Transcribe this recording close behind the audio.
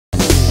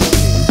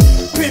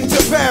pen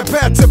to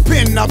pad to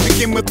pen. I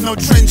begin with no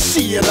trend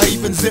shit. I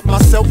even zip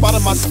myself out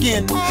of my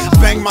skin.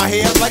 Bang my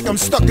hair like I'm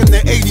stuck in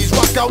the 80s.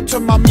 Rock out to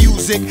my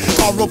music.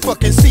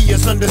 R.O.C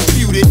is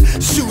undisputed.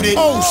 Shoot it.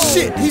 Oh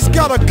shit, he's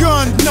got a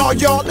gun. Nah,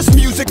 y'all, this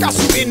music. I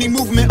shoot any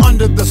movement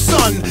under the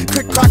sun.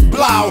 Click, clack,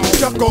 blow.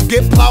 Duck or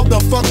get plowed the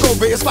fuck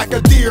over. It's like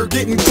a deer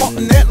getting caught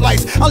in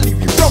headlights. I'll leave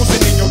you frozen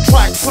in your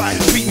tracks.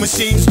 Beat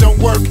machines don't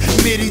work.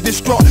 MIDI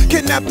distraught.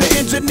 Kidnap the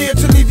engineer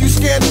to leave you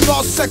scared and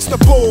lost. Sex the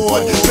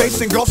board.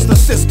 Bass engulfs the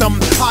system.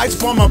 Hides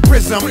from a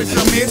prism.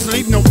 Mids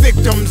leave no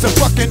victims. A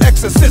fucking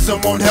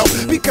exorcism won't help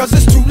because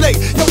it's too late.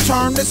 Your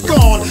turn is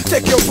gone.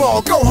 Take your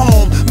ball, go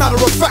home. Matter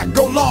of fact,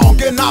 go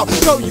long and I'll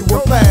throw you a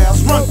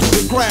pass. Run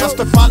through the grass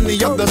to find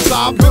the other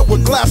side built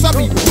with glass. I'll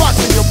be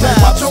watching your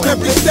path. Watch on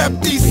every step.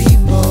 These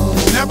people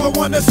never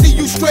wanna see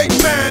you straight,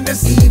 man.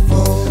 It's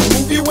evil.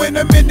 Move you in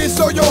a minute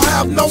so you'll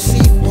have no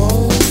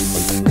sequel.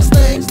 Cause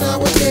things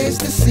nowadays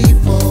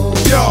deceitful.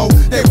 Yo,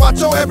 they watch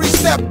your every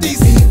step. These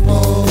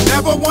people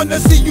never wanna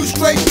see you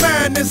straight,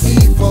 man. It's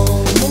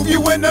evil. Move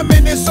you in a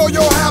minute so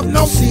you'll have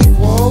no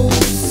sequels.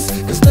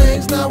 Cause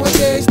things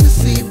nowadays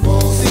deceitful.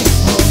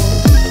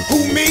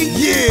 Who me?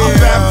 Yeah, I'm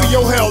bad for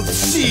your health.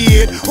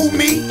 Shit, who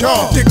me?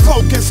 The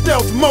cloak in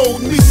stealth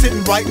mode. Me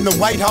sitting right in the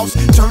White House.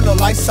 Turn the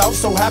lights out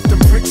so half them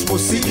pricks will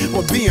see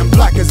what being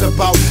black is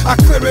about. I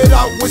clear it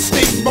out with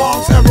stink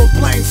bombs,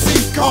 aeroplane,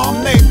 sea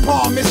calm,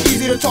 napalm. It's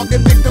easy to talk to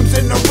victims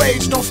in a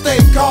rage. Don't stay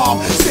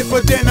calm. Sit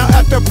for dinner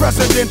at the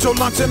presidential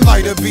luncheon.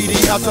 Light a BD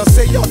as I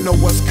say, y'all know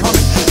what's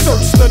coming.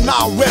 Search the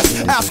now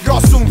rest. Ask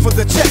R.O.C for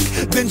the check.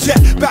 Then jet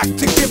back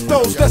to give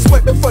those that's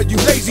waiting for you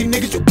lazy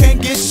niggas. You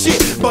can't get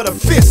shit but a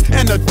fist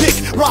and a dick.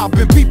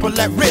 Robbing people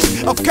at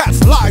risk of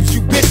cats' lives,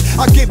 you bitch.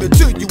 I give it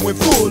to you in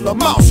full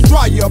amounts.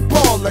 Dry up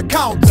all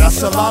accounts.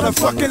 That's a lot of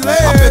fucking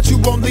lead. I bet you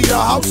won't leave the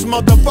house.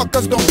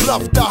 Motherfuckers don't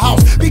bluff the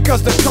house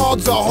because the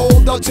cards are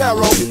hold the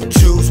tarot.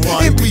 Choose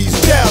one. It reads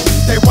death.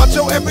 They watch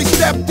your every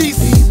step. These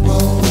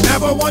people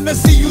never wanna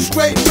see you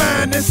straight,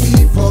 man. It's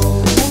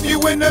evil. Move you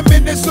in a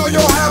minute so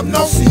you'll have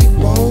no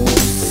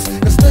sequels.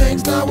 Cause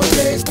things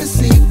nowadays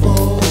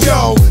deceitful.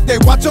 Yo, they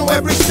watch your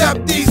every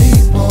step. These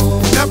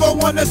people never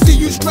wanna see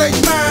you straight,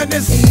 man.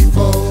 It's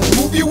evil.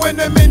 Move you in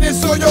a minute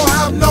so you'll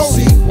have no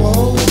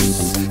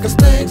sequels. Cause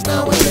things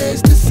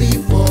nowadays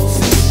deceitful.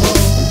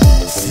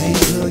 Same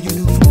girl you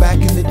knew from back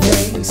in the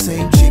day.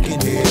 Same chicken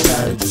head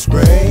out of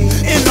spray.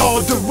 In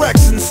all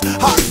directions,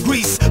 hot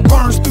grease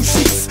burns through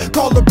sheets.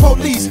 Call the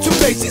police, too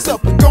late, she's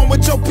up and gone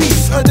with your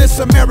piece of this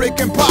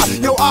American pie.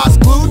 Your eyes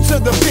glued to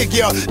the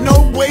figure.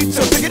 No way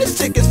to figure this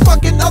chick is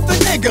fucking other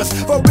niggas.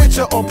 For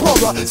richer or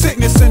poorer,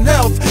 sickness and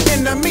health.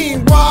 In the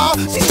meanwhile,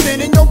 she's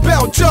spinning your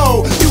belt,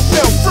 Joe. You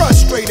felt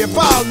frustrated,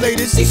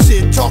 violated. She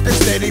shit talking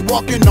steady,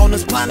 walking on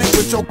this planet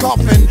with your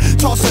coffin.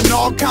 Tossing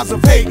all kinds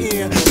of hate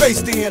in,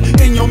 faced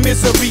in your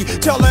misery.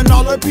 Telling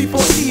all her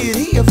people, shit,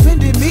 he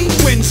offended me.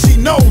 When she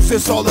knows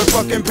it's all her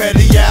fucking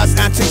petty ass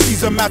antics.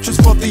 She's a mattress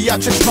for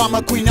theatrics,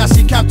 drama queen. Now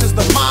she captures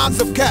the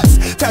minds of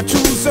cats.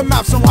 Tattoos and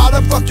maps on how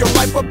to fuck your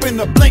life up in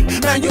a blink.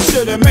 Man, you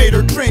should've made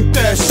her drink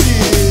that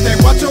shit. They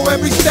watch your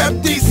every step.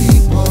 These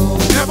people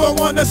never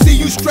wanna see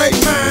you straight,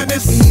 man.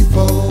 It's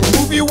evil.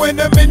 Move you in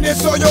a minute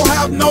so you'll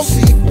have no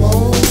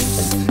sequels.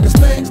 Cause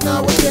things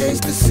nowadays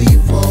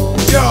deceitful.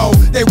 Yo,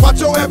 they watch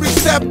your every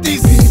step.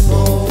 These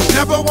people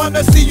never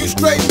wanna see you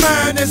straight,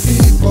 man. It's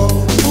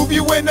evil. Move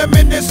you in a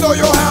minute so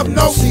you'll have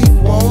no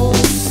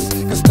sequels.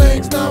 Cause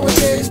things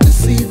nowadays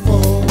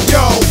deceitful.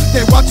 Yo,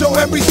 they watch your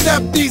every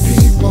step. These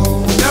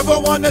people never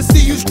wanna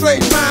see you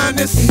straight, man.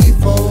 It's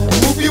evil.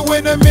 Move you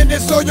in a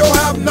minute so you'll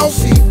have no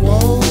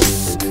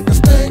sequels. Cause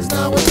things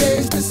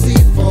nowadays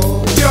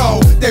deceitful.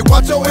 Yo, they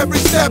watch your every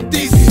step.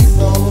 These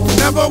people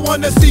never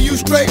wanna see you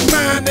straight,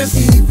 man. It's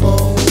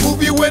evil.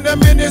 Move you in a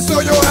minute so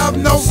you'll have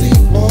no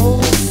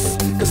sequels.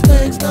 Cause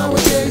things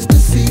nowadays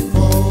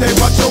deceitful. They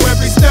watch your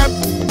every step.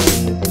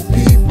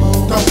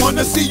 People don't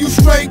wanna see you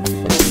straight.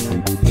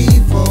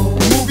 Evil.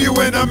 Move you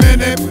in a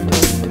minute.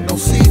 No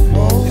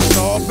sequel. It's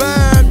all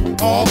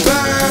bad, all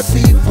bad.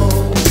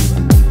 Deceitful.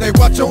 They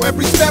watch your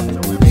every step.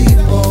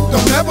 People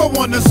don't ever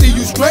wanna see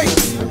you straight.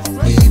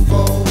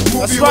 Evil.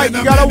 That's right,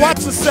 you gotta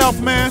watch yourself,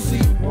 man.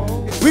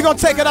 We're gonna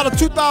take it out of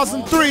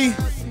 2003.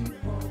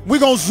 We're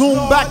gonna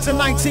zoom back to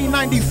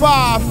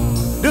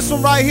 1995. This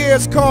one right here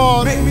is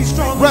called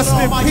Rest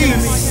in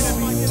Peace.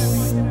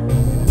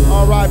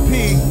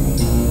 R.I.P.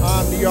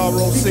 I'm the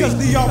R.O.C. Because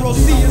the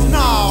R.O.C is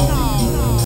now.